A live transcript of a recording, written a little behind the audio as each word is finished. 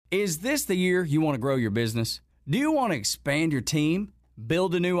Is this the year you want to grow your business? Do you want to expand your team?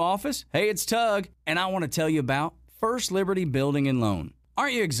 Build a new office? Hey, it's Tug, and I want to tell you about First Liberty Building and Loan.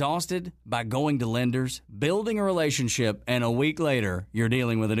 Aren't you exhausted by going to lenders, building a relationship, and a week later, you're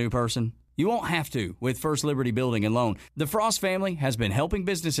dealing with a new person? You won't have to with First Liberty Building and Loan. The Frost family has been helping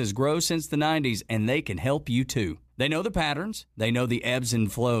businesses grow since the 90s, and they can help you too. They know the patterns, they know the ebbs and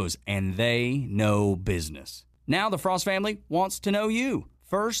flows, and they know business. Now the Frost family wants to know you.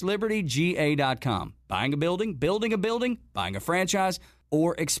 FirstLibertyGA.com. Buying a building, buying a franchise,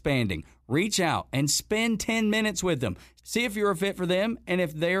 or expanding. Reach out and spend 10 minutes with them. See if you're a fit for them and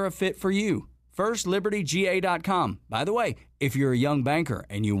if they're a fit for you. FirstLibertyGA.com. By the way, if you're a young banker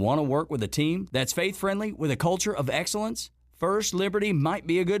and you want to work with a team that's faith-friendly with a culture of excellence, First Liberty might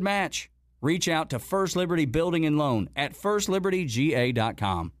be a good match. Reach out to First Liberty Building and Loan at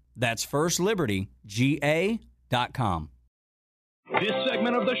FirstLibertyGA.com. That's FirstLibertyGA.com. This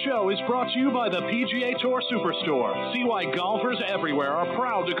segment of the show is brought to you by the PGA Tour Superstore. See why golfers everywhere are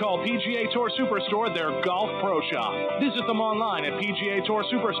proud to call PGA Tour Superstore their golf pro shop. Visit them online at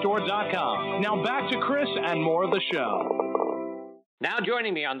PGATourSuperstore.com. Now back to Chris and more of the show. Now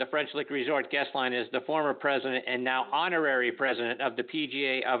joining me on the French Lick Resort guest line is the former president and now honorary president of the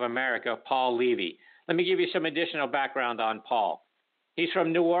PGA of America, Paul Levy. Let me give you some additional background on Paul. He's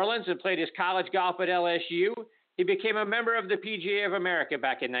from New Orleans and played his college golf at LSU. He became a member of the PGA of America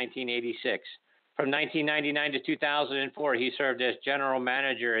back in 1986. From 1999 to 2004, he served as general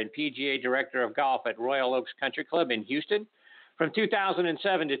manager and PGA director of golf at Royal Oaks Country Club in Houston. From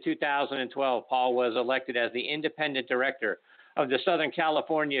 2007 to 2012, Paul was elected as the independent director of the Southern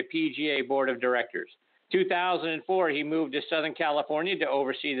California PGA Board of Directors. 2004, he moved to Southern California to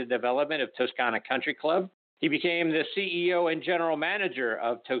oversee the development of Toscana Country Club. He became the CEO and general manager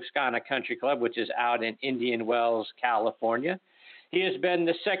of Toscana Country Club, which is out in Indian Wells, California. He has been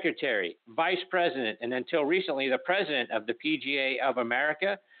the secretary, vice president, and until recently, the president of the PGA of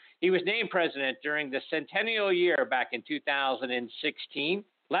America. He was named president during the centennial year back in 2016.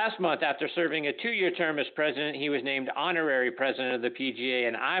 Last month, after serving a 2-year term as president, he was named honorary president of the PGA,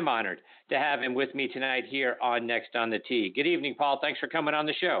 and I'm honored to have him with me tonight here on Next on the Tee. Good evening, Paul. Thanks for coming on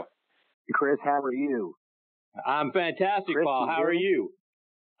the show. Chris, how are you? I'm fantastic, Chris, Paul. How are you?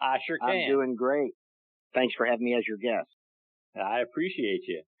 I sure can. I'm doing great. Thanks for having me as your guest. I appreciate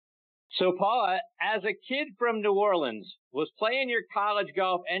you. So, Paul, as a kid from New Orleans, was playing your college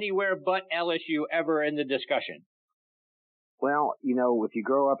golf anywhere but LSU ever in the discussion? Well, you know, if you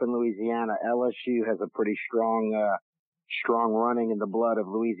grow up in Louisiana, LSU has a pretty strong running in the blood of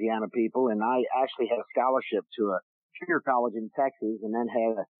Louisiana people. And I actually had a scholarship to a junior college in Texas and then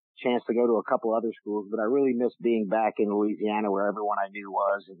had a chance to go to a couple other schools, but I really missed being back in Louisiana where everyone I knew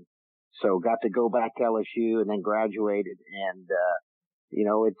was. And so got to go back to LSU and then graduated. And, you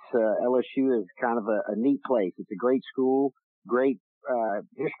know, it's, LSU is kind of a neat place. It's a great school, great,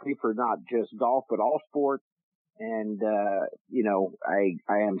 history for not just golf, but all sports. And, you know, I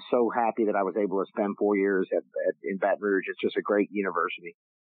am so happy that I was able to spend 4 years in Baton Rouge. It's just a great university.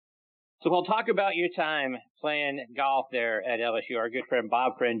 So we'll talk about your time playing golf there at LSU. Our good friend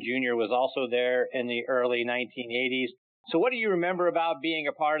Bob Friend Jr. was also there in the early 1980s. So what do you remember about being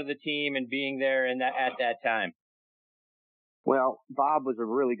a part of the team and being there at that time? Well, Bob was a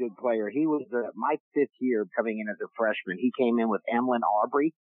really good player. He was my 5th year coming in as a freshman. He came in with Emlyn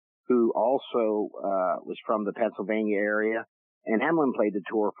Aubrey, who also was from the Pennsylvania area. And Emlyn played the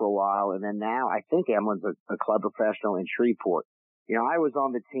tour for a while. And then now I think Emlyn's a club professional in Shreveport. You know, I was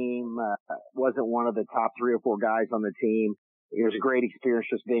on the team, wasn't one of the top 3 or 4 guys on the team. It was a great experience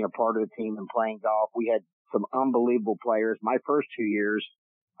just being a part of the team and playing golf. We had some unbelievable players. My first 2 years,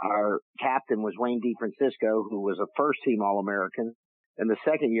 our captain was Wayne DeFrancisco, who was a first-team All-American. And the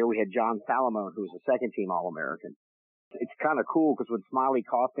second year, we had John Salamone, who was a second-team All-American. It's kind of cool because when Smiley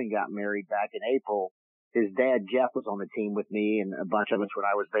Kaufman got married back in April, his dad, Jeff, was on the team with me and a bunch of us when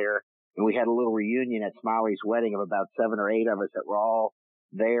I was there. And we had a little reunion at Smiley's wedding of about 7 or 8 of us that were all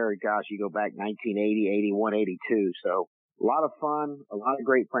there. Gosh, you go back 1980, 81, 82. So a lot of fun, a lot of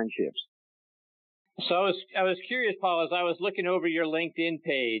great friendships. So I was curious, Paul, as I was looking over your LinkedIn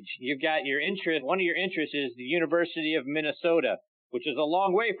page, you've got your interest. One of your interests is the University of Minnesota, which is a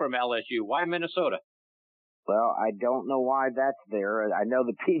long way from LSU. Why Minnesota? Well, I don't know why that's there. I know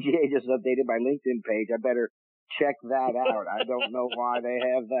the PGA just updated my LinkedIn page. I better check that out. I don't know why they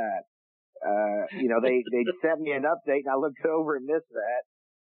have that. You know, they sent me an update and I looked over and missed that.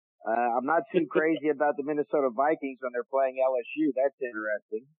 I'm not too crazy about the Minnesota Vikings when they're playing LSU. That's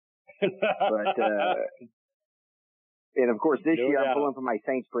interesting. But, and of course this year I'm pulling for my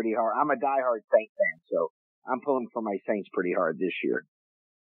Saints pretty hard. I'm a diehard Saints fan, so I'm pulling for my Saints pretty hard this year.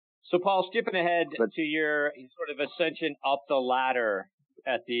 So, Paul, skipping ahead to your sort of ascension up the ladder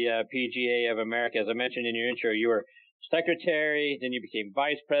at the PGA of America, as I mentioned in your intro, you were secretary, then you became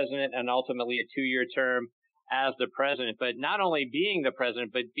vice president, and ultimately a 2-year term as the president. But not only being the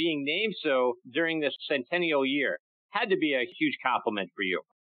president, but being named so during this centennial year had to be a huge compliment for you.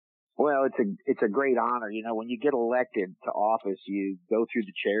 Well, it's a great honor. You know, when you get elected to office, you go through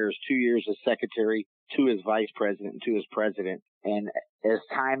the chairs, 2 years as secretary, 2 as vice president, and 2 as president. And as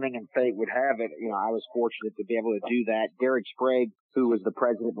timing and fate would have it, you know, I was fortunate to be able to do that. Derek Sprague, who was the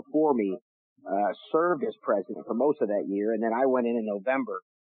president before me, served as president for most of that year. And then I went in November.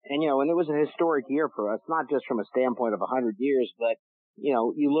 And, you know, and it was a historic year for us, not just from a standpoint of 100 years, but, you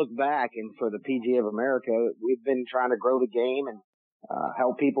know, you look back and for the PGA of America, we've been trying to grow the game and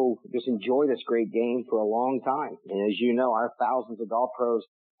help people just enjoy this great game for a long time. And as you know, our thousands of golf pros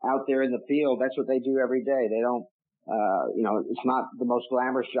out there in the field, that's what they do every day. They don't, you know, it's not the most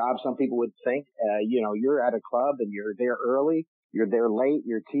glamorous job some people would think. You know, you're at a club and you're there early, you're there late,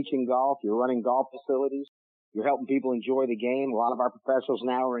 you're teaching golf, you're running golf facilities, you're helping people enjoy the game. A lot of our professionals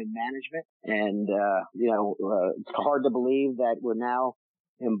now are in management, and, you know, it's hard to believe that we're now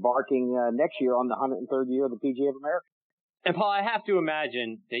embarking next year on the 103rd year of the PGA of America. And Paul, I have to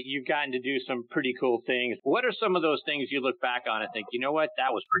imagine that you've gotten to do some pretty cool things. What are some of those things you look back on and think, you know what,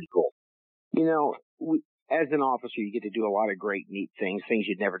 that was pretty cool? You know, as an officer, you get to do a lot of great, neat things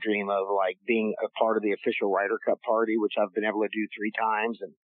you'd never dream of, like being a part of the official Ryder Cup party, which I've been able to do 3 times.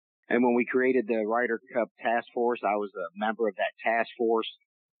 And when we created the Ryder Cup task force, I was a member of that task force.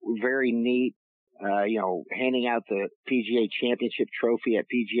 Very neat, you know, handing out the PGA Championship trophy at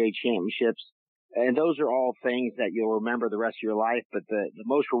PGA Championships. And those are all things that you'll remember the rest of your life. But the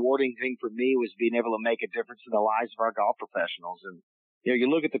most rewarding thing for me was being able to make a difference in the lives of our golf professionals. And, you know,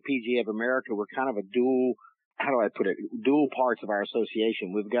 you look at the PGA of America, we're kind of a dual parts of our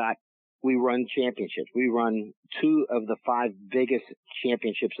association. We run championships. We run 2 of the 5 biggest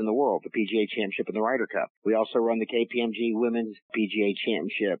championships in the world, the PGA Championship and the Ryder Cup. We also run the KPMG Women's PGA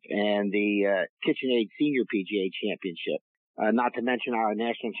Championship and the KitchenAid Senior PGA Championship. Not to mention our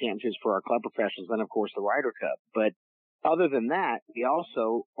national championships for our club professionals, and of course the Ryder Cup. But other than that, we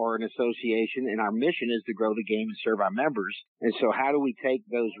also are an association, and our mission is to grow the game and serve our members. And so how do we take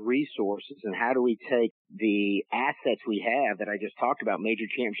those resources and how do we take the assets we have that I just talked about, major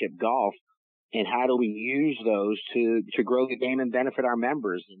championship golf, and how do we use those to grow the game and benefit our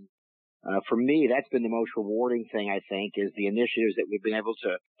members? And for me, that's been the most rewarding thing, I think, is the initiatives that we've been able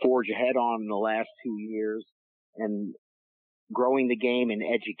to forge ahead on in the last 2 years, and growing the game in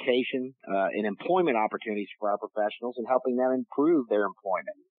education, in employment opportunities for our professionals, and helping them improve their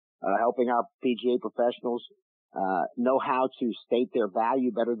employment, helping our PGA professionals know how to state their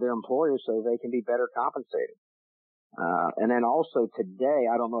value better to their employers so they can be better compensated. And then also today,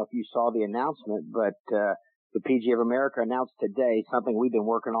 I don't know if you saw the announcement, but the PGA of America announced today something we've been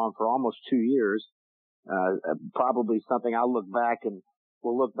working on for almost 2 years, probably something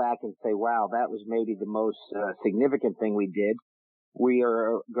we'll look back and say, wow, that was maybe the most significant thing we did. We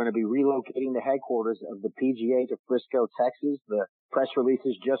are going to be relocating the headquarters of the PGA to Frisco, Texas. The press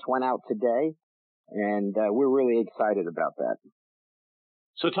releases just went out today, and we're really excited about that.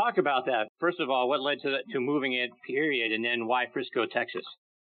 So talk about that. First of all, what led to moving it, period, and then why Frisco, Texas?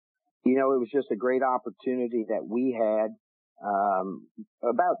 You know, it was just a great opportunity that we had.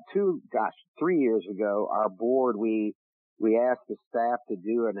 About 3 years ago, our board, we asked the staff to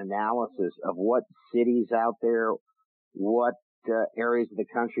do an analysis of what cities out there, what areas of the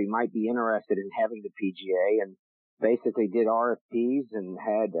country might be interested in having the PGA, and basically did RFPs and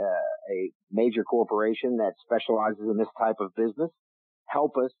had a major corporation that specializes in this type of business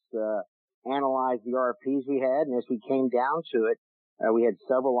help us analyze the RFPs we had. And as we came down to it, we had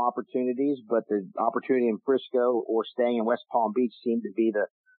several opportunities, but the opportunity in Frisco or staying in West Palm Beach seemed to be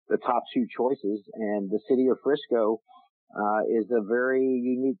the top 2 choices. And the city of Frisco is a very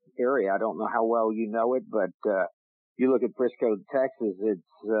unique area. I don't know how well you know it, but you look at Frisco, Texas,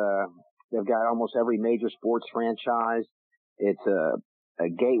 they've got almost every major sports franchise. It's a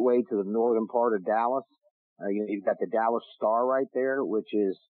gateway to the northern part of Dallas. You've got the Dallas Star right there, which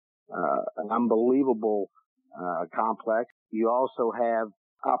is an unbelievable complex. You also have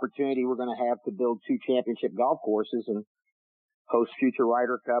opportunity we're going to have to build 2 championship golf courses and host future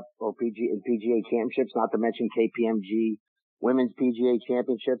Ryder Cup or PGA championships, not to mention KPMG Women's PGA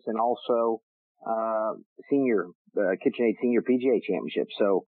Championships, and also KitchenAid Senior PGA Championship.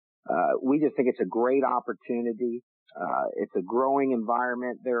 So we just think it's a great opportunity. It's a growing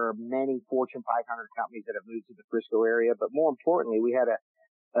environment. There are many Fortune 500 companies that have moved to the Frisco area, but more importantly, we had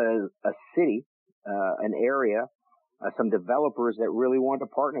a city, an area some developers that really want to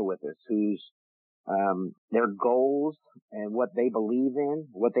partner with us, whose their goals and what they believe in,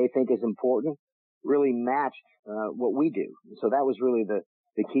 what they think is important, really matched what we do. So that was really the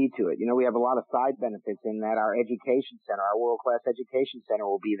key to it. You know, we have a lot of side benefits in that our education center, our world-class education center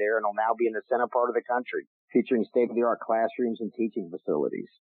will be there, and will now be in the center part of the country, featuring state-of-the-art classrooms and teaching facilities.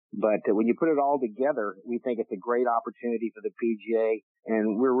 But when you put it all together, we think it's a great opportunity for the PGA,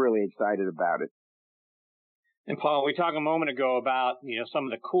 and we're really excited about it. And Paul, we talked a moment ago about, some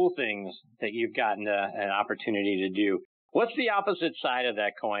of the cool things that you've gotten an opportunity to do. What's the opposite side of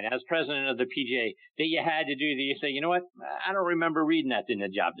that coin as president of the PGA that you had to do that you say, you know what, I don't remember reading that in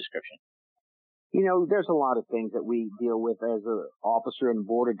the job description? You know, there's a lot of things that we deal with as an officer and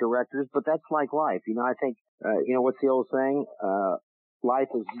board of directors, but that's like life. You know, I think, what's the old saying? Life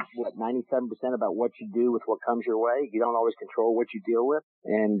is 97% about what you do with what comes your way. You don't always control what you deal with.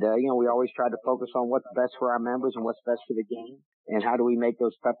 And, we always try to focus on what's best for our members and what's best for the game. And how do we make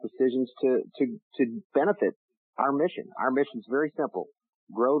those tough decisions to benefit our mission? Our mission is very simple: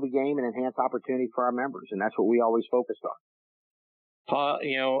 grow the game and enhance opportunity for our members. And that's what we always focused on. Paul,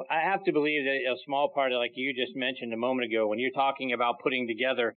 I have to believe that a small part of, like you just mentioned a moment ago, when you're talking about putting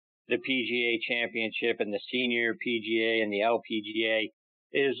together the PGA Championship and the Senior PGA and the LPGA,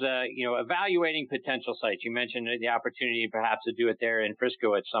 is, evaluating potential sites. You mentioned the opportunity perhaps to do it there in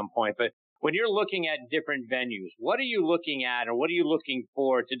Frisco at some point. But when you're looking at different venues, what are you looking at, or what are you looking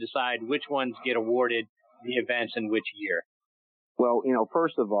for to decide which ones get awarded the events in which year? Well,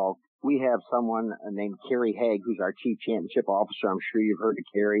 first of all, we have someone named Kerry Haig, who's our Chief Championship Officer. I'm sure you've heard of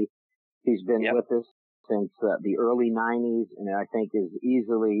Kerry. He's been with us since the early 90s, and I think is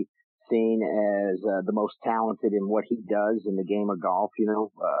easily seen as the most talented in what he does in the game of golf.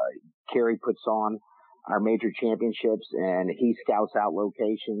 Kerry puts on our major championships, and he scouts out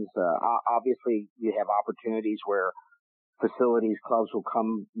locations. Obviously, you have opportunities where facilities, clubs will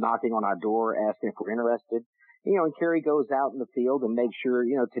come knocking on our door asking if we're interested. And Kerry goes out in the field and makes sure,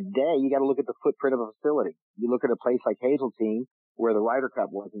 today you got to look at the footprint of a facility. You look at a place like Hazeltine, where the Ryder Cup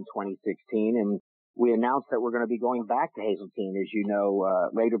was in 2016, and we announced that we're going to be going back to Hazeltine, as you know,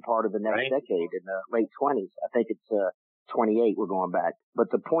 later part of the next decade, in the late 20s. I think it's 28 we're going back. But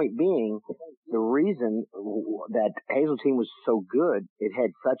the point being, the reason that Hazeltine was so good, it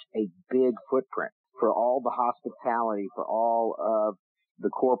had such a big footprint for all the hospitality, for all of the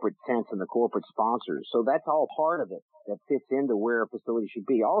corporate tents and the corporate sponsors. So that's all part of it that fits into where a facility should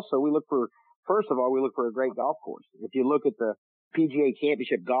be. Also, first of all, we look for a great golf course. If you look at the PGA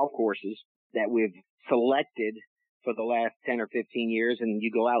Championship golf courses that we've selected for the last 10 or 15 years, and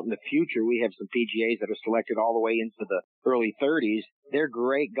you go out in the future, we have some PGAs that are selected all the way into the early 30s. They're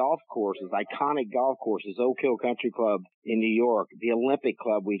great golf courses, iconic golf courses. Oak Hill Country Club in New York, the Olympic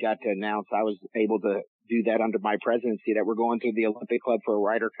Club we got to announce. I was able to do that under my presidency, that we're going through the Olympic Club for a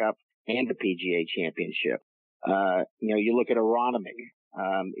Ryder Cup and the PGA Championship. You look at Aronimink.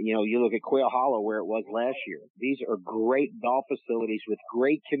 You look at Quail Hollow, where it was last year. These are great golf facilities with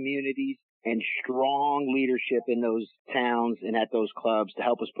great communities and strong leadership in those towns and at those clubs to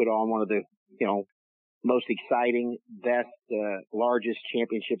help us put on one of the, most exciting, best, largest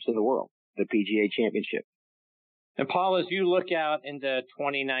championships in the world, the PGA Championship. And Paul, as you look out into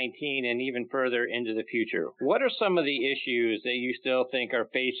 2019 and even further into the future, what are some of the issues that you still think are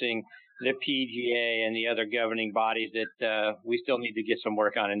facing the PGA and the other governing bodies that we still need to get some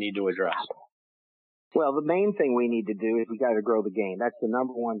work on and need to address? Well, the main thing we need to do is we got to grow the game. That's the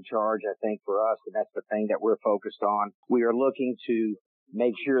number one charge, I think, for us, and that's the thing that we're focused on. We are looking to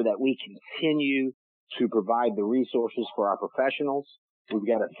make sure that we continue to provide the resources for our professionals. We've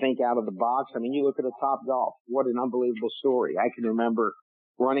got to think out of the box. I mean, you look at a Top Golf. What an unbelievable story. I can remember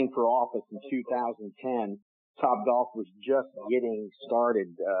running for office in 2010. Top Golf was just getting started.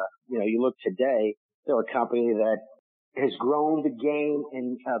 You look today, they're a company that has grown the game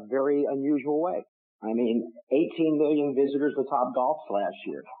in a very unusual way. I mean, 18 million visitors to Top Golf last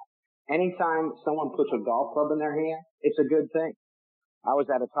year. Anytime someone puts a golf club in their hand, it's a good thing. I was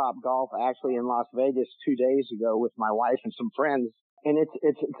at a Top Golf actually in Las Vegas 2 days ago with my wife and some friends, and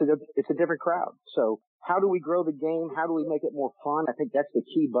it's a different crowd. So how do we grow the game? How do we make it more fun? I think that's the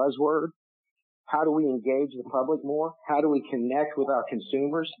key buzzword. How do we engage the public more? How do we connect with our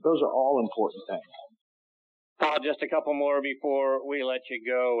consumers? Those are all important things. Paul, just a couple more before we let you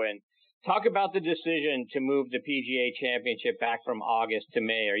go, and talk about the decision to move the PGA Championship back from August to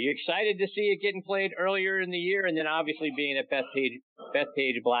May. Are you excited to see it getting played earlier in the year, and then obviously being at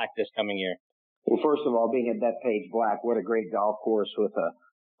Bethpage Black this coming year? Well, first of all, being at Bethpage Black, what a great golf course with a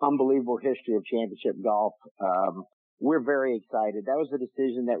unbelievable history of championship golf. we're very excited. That was a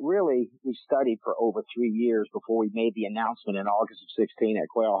decision that really we studied for over 3 years before we made the announcement in August of 16 at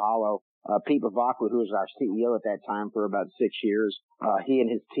Quail Hollow. Pete Bavacqua, who was our CEO at that time for about 6 years, he and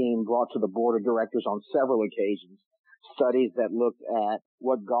his team brought to the board of directors on several occasions studies that looked at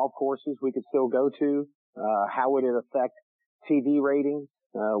what golf courses we could still go to, how would it affect TV ratings,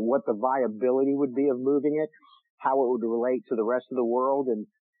 what the viability would be of moving it, how it would relate to the rest of the world. And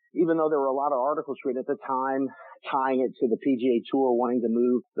even though there were a lot of articles written at the time tying it to the PGA Tour wanting to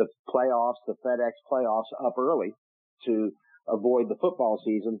move the playoffs, the FedEx playoffs up early to avoid the football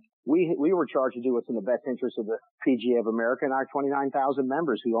season, we were charged to do what's in the best interest of the PGA of America and our 29,000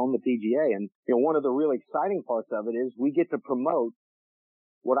 members who own the PGA. And, one of the really exciting parts of it is we get to promote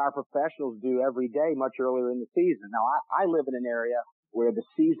what our professionals do every day much earlier in the season. Now, I live in an area where the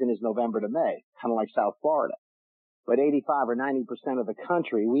season is November to May, kind of like South Florida. But 85 or 90% of the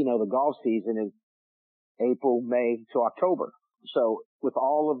country, we know the golf season is April, May to October. So with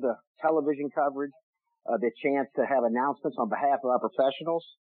all of the television coverage, the chance to have announcements on behalf of our professionals,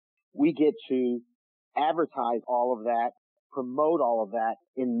 we get to advertise all of that, promote all of that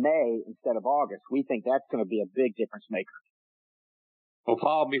in May instead of August. We think that's going to be a big difference maker. Well,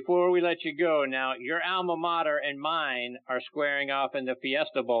 Paul, before we let you go, now your alma mater and mine are squaring off in the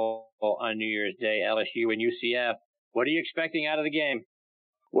Fiesta Bowl on New Year's Day, LSU and UCF. What are you expecting out of the game?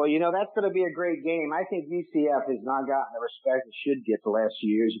 Well, that's going to be a great game. I think UCF has not gotten the respect it should get the last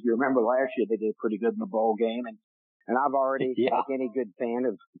few years. If you remember last year, they did pretty good in the bowl game. And I've already, like any good fan,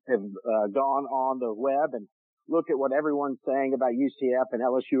 have gone on the web and looked at what everyone's saying about UCF and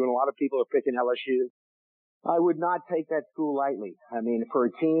LSU, and a lot of people are picking LSU. I would not take that school lightly. I mean, for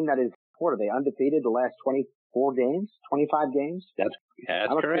a team that is, what are they, undefeated the last 24 games, 25 games? That's I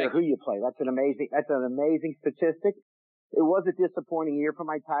don't correct. care who you play. That's an amazing statistic. It was a disappointing year for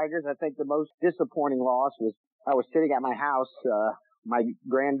my Tigers. I think the most disappointing loss was I was sitting at my house. My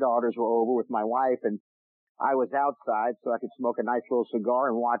granddaughters were over with my wife, and I was outside so I could smoke a nice little cigar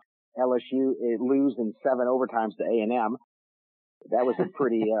and watch LSU lose in 7 overtimes to A&M. That was a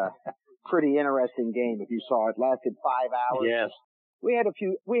pretty interesting game. If you saw it, lasted 5 hours. Yes. We had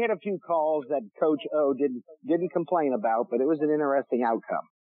a few calls that Coach O didn't complain about, but it was an interesting outcome.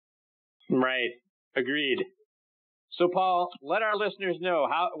 Right. Agreed. So, Paul, let our listeners know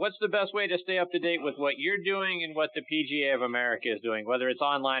what's the best way to stay up to date with what you're doing and what the PGA of America is doing, whether it's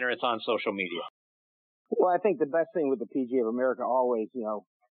online or it's on social media. Well, I think the best thing with the PGA of America always,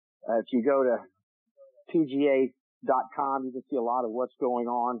 if you go to PGA.com, you can see a lot of what's going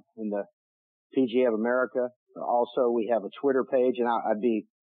on in the PGA of America. Also, we have a Twitter page, and I'd be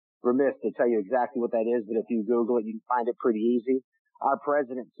remiss to tell you exactly what that is, but if you Google it, you can find it pretty easy. Our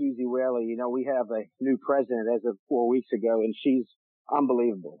president, Susie Whaley, we have a new president as of 4 weeks ago, and she's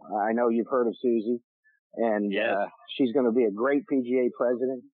unbelievable. I know you've heard of Susie, and yes. She's going to be a great PGA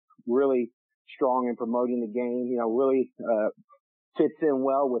president, really strong in promoting the game, really fits in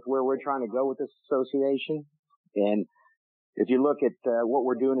well with where we're trying to go with this association. And if you look at what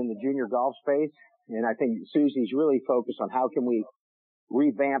we're doing in the junior golf space, and I think Susie's really focused on how can we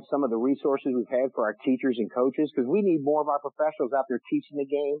revamp some of the resources we've had for our teachers and coaches, because we need more of our professionals out there teaching the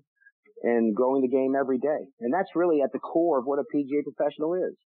game and growing the game every day. And that's really at the core of what a PGA professional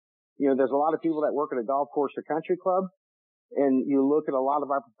is. There's a lot of people that work at a golf course or country club, and you look at a lot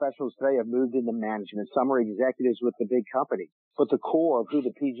of our professionals today have moved into management. Some are executives with the big companies. But the core of who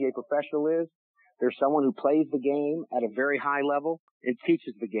the PGA professional is, there's someone who plays the game at a very high level and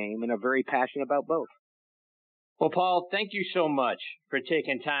teaches the game and are very passionate about both. Well, Paul, thank you so much for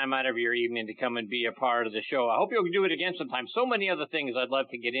taking time out of your evening to come and be a part of the show. I hope you'll do it again sometime. So many other things I'd love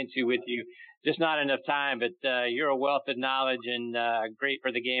to get into with you, just not enough time. But you're a wealth of knowledge and great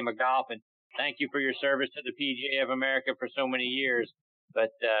for the game of golf. And thank you for your service to the PGA of America for so many years. But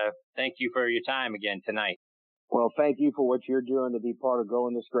thank you for your time again tonight. Well, thank you for what you're doing to be part of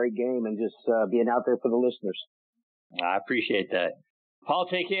growing this great game and just being out there for the listeners. I appreciate that. Paul,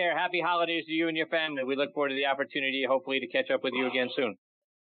 take care. Happy holidays to you and your family. We look forward to the opportunity, hopefully, to catch up with you again soon.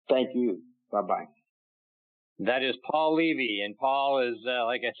 Thank you. Bye-bye. That is Paul Levy. And Paul is,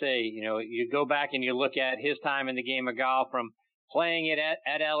 like I say, you go back and you look at his time in the game of golf, from playing it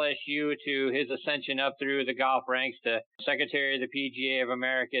at LSU to his ascension up through the golf ranks to Secretary of the PGA of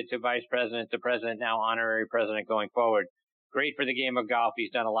America to Vice President to President, now Honorary President going forward. Great for the game of golf.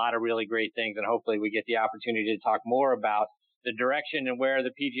 He's done a lot of really great things, and hopefully we get the opportunity to talk more about the direction and where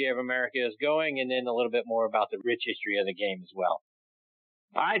the PGA of America is going, and then a little bit more about the rich history of the game as well.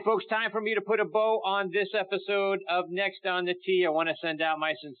 All right, folks, time for me to put a bow on this episode of Next on the Tee. I want to send out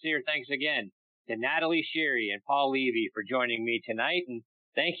my sincere thanks again to Natalie Sherry and Paul Levy for joining me tonight. And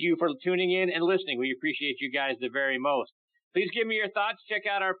Thank you for tuning in and listening. We appreciate you guys the very most. Please give me your thoughts. Check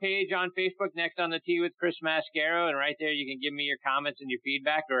out our page on Facebook, Next on the Tee with Chris Mascaro, and right there you can give me your comments and your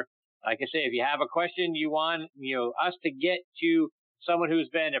feedback. Or, like I say, if you have a question you want us to get to someone who's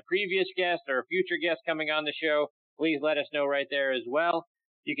been a previous guest or a future guest coming on the show, please let us know right there as well.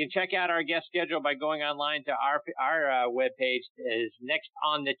 You can check out our guest schedule by going online to our webpage, is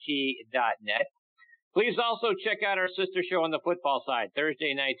nextonthetee.net. Please also check out our sister show on the football side,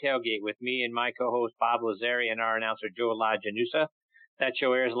 Thursday Night Tailgate, with me and my co-host Bob Lazari and our announcer Joe LaJanusa. That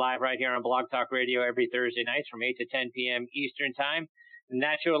show airs live right here on Blog Talk Radio every Thursday nights from 8 to 10 p.m. Eastern Time. And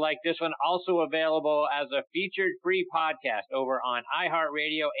that show, like this one, also available as a featured free podcast over on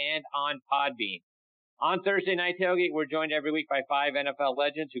iHeartRadio and on Podbean. On Thursday Night Tailgate, we're joined every week by 5 NFL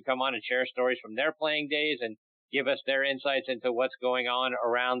legends who come on and share stories from their playing days and give us their insights into what's going on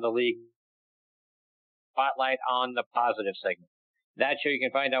around the league. Spotlight on the positive segment. That show, you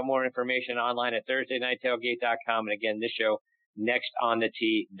can find out more information online at ThursdayNightTailgate.com. And again, this show,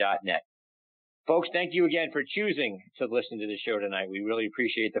 nextonthetee.net. Folks, thank you again for choosing to listen to the show tonight. We really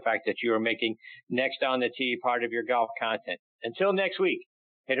appreciate the fact that you are making Next on the Tee part of your golf content. Until next week,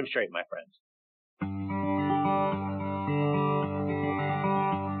 hit 'em straight, my friends.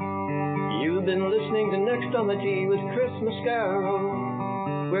 You've been listening to Next on the Tee with Chris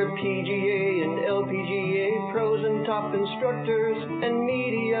Mascaro, where PGA and LPGA pros and top instructors and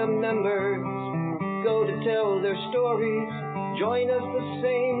media members go to tell their stories. Join us the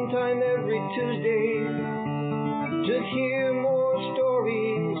same time every Tuesday to hear more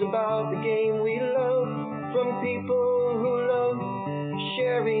stories about the game we love from people who love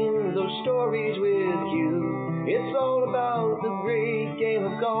sharing those stories with you. It's all about the great game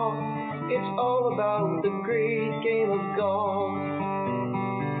of golf. It's all about the great game of golf.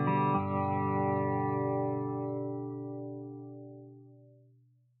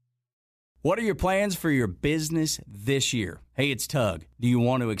 What are your plans for your business this year? Hey, it's Tug. Do you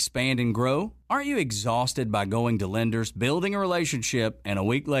want to expand and grow? Aren't you exhausted by going to lenders, building a relationship, and a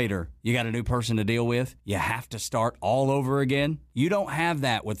week later, you got a new person to deal with? You have to start all over again? You don't have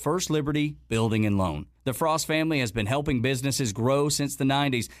that with First Liberty Building and Loan. The Frost family has been helping businesses grow since the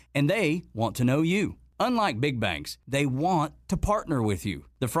 90s, and they want to know you. Unlike big banks, they want to partner with you.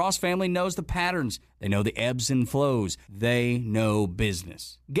 The Frost family knows the patterns. They know the ebbs and flows. They know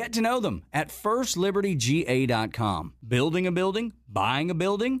business. Get to know them at firstlibertyga.com. Building a building, buying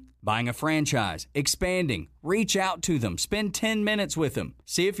a franchise, expanding. Reach out to them. Spend 10 minutes with them.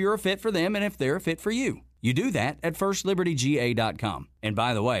 See if you're a fit for them and if they're a fit for you. You do that at firstlibertyga.com. And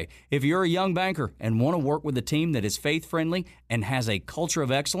by the way, if you're a young banker and want to work with a team that is faith-friendly and has a culture of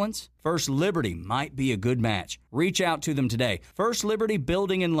excellence, First Liberty might be a good match. Reach out to them today. First Liberty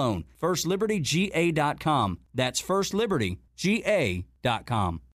Building and Loan. firstlibertyga.com. That's firstlibertyga.com.